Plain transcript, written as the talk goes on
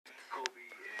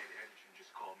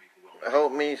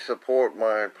help me support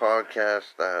my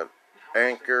podcast at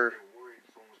Anchor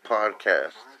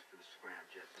Podcast.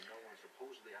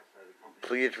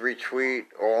 Please retweet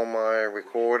all my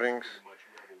recordings.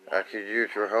 I could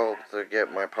use your help to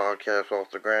get my podcast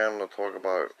off the ground to talk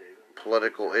about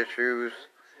political issues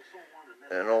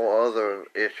and all other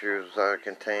issues that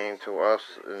contain to us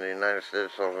in the United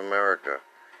States of America.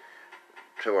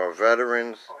 To our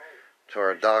veterans, to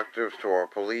our doctors, to our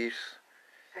police,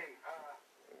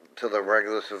 to the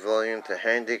regular civilian, to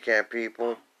handicapped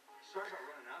people,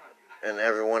 and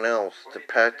everyone else, to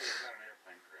pets,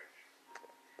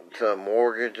 to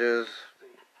mortgages,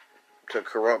 to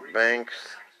corrupt banks,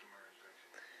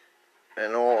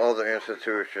 and all other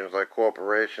institutions like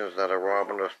corporations that are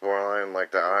robbing us blind,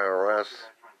 like the IRS.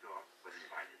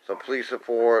 So please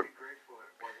support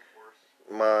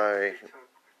my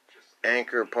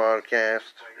Anchor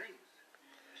podcast.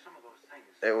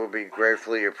 It will be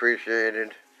gratefully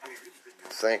appreciated.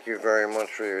 Thank you very much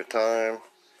for your time,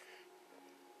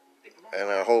 and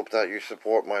I hope that you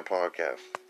support my podcast.